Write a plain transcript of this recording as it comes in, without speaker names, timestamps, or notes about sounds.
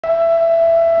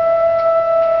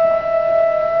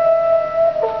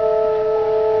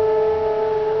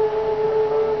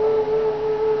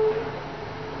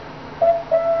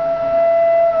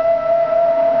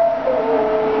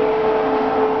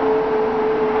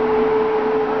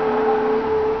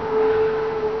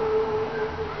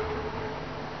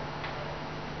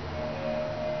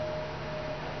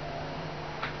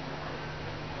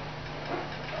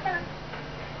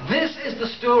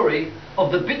story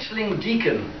of the bitchling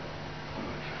deacon.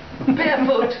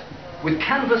 Barefoot, with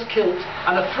canvas kilt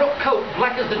and a frock coat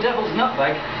black as the devil's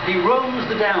nutbag, he roams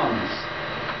the downs.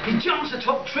 He jumps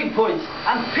atop trig points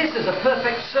and pisses a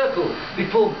perfect circle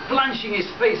before blanching his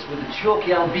face with the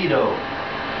chalky albedo.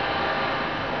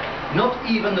 Not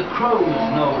even the crows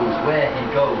knows where he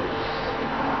goes.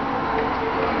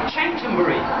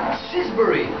 Chanctonbury,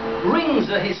 Sisbury, rings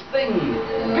are his thing.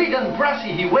 Big and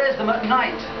brassy, he wears them at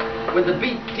night, when the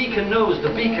deacon knows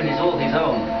the beacon is all his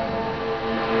own.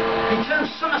 He turns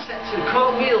somersets and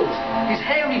cartwheels, his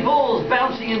hairy balls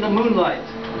bouncing in the moonlight.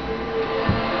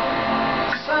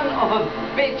 Son of a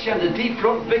bitch and a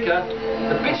deep-frocked vicar,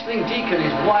 the bitchling deacon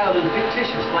is wild and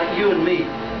fictitious like you and me.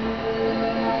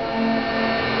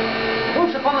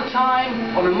 Once upon a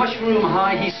time, on a mushroom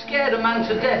high, he scared a man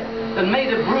to death and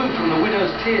made a brew from the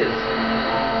widow's tears.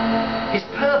 His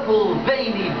purple,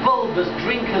 veiny, bulbous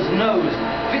drinker's nose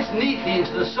fits neatly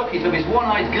into the socket of his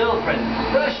one-eyed girlfriend,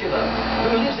 Ursula,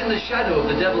 who lives in the shadow of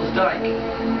the Devil's Dyke.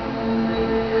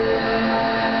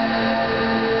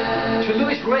 To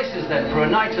Lewis races then for a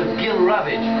night of gill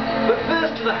ravage, but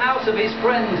first to the house of his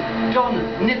friend, Don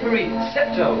Nippery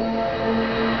Septo.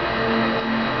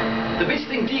 The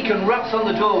bitchling deacon raps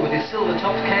on the door with his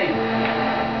silver-topped cane.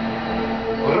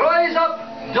 Rise up,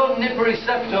 Don Nippery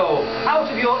Septo, out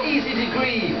of your easy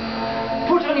degree.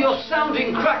 Put on your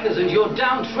sounding crackers and your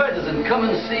down treaders and come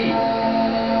and see.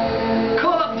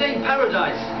 Call up Dame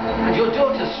Paradise and your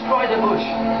daughter Strider Bush.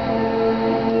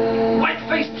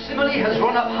 White-faced Simile has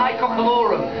run up High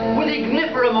Cockalorum with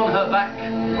igniferum on her back,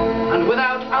 and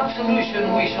without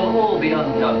absolution we shall all be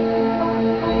undone.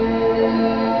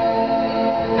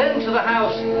 Then to the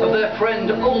house of their friend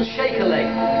Old Shakerleg,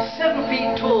 7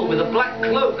 feet tall with a black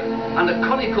cloak and a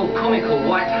comical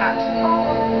white hat.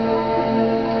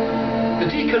 The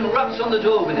deacon raps on the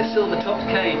door with his silver-topped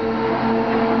cane.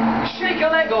 Shake a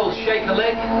leg, old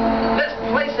Shakerleg, let's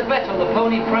place a bet on the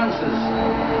pony prancers.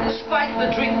 Spike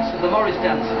the drinks of the Morris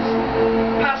dancers,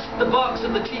 past the barks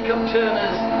of the teacup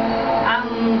turners,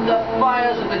 and the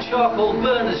fires of the charcoal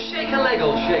burners. Shake a leg,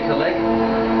 old Shakerleg.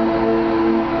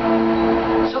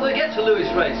 So they get to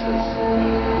Lewis races.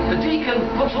 The deacon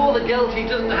puts all the gelt he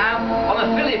doesn't have on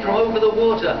a filly from over the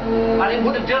water, and it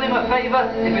would have done him a favour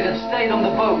if it had stayed on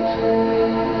the boat.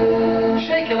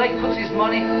 Shakerleg puts his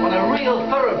money on a real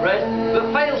thoroughbred, but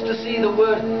fails to see the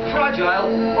word fragile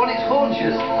on its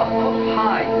haunches a foot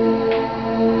high.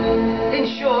 In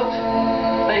short,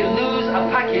 they lose a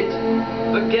packet,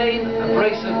 but gain a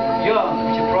brace of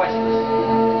yarns which are priceless.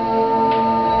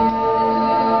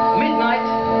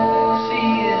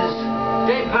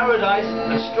 Paradise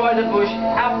and Strider Bush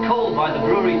out cold by the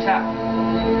brewery tap.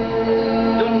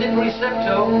 Don Nippery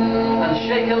Septo and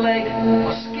Shakerleg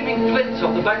are skimming flints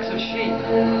off the backs of sheep,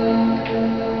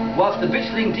 whilst the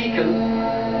bitchling deacon,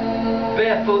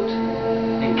 barefoot,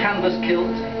 in canvas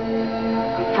kilt,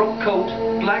 and frock coat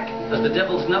black as the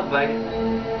devil's nutbag,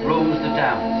 roams the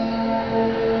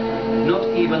downs. Not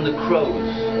even the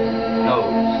crows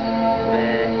knows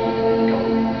where he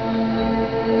goes.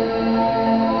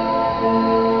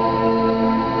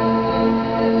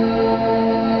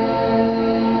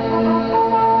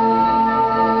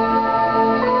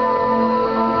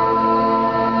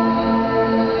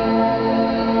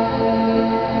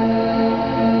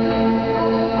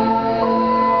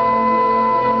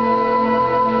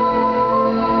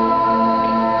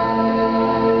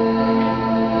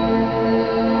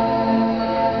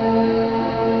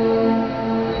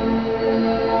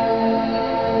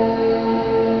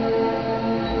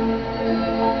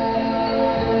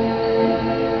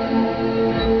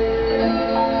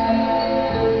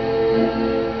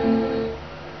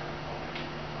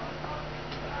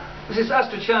 This is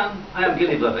Astro Chan. I am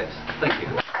Gilli Bloodaxe. Thank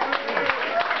you.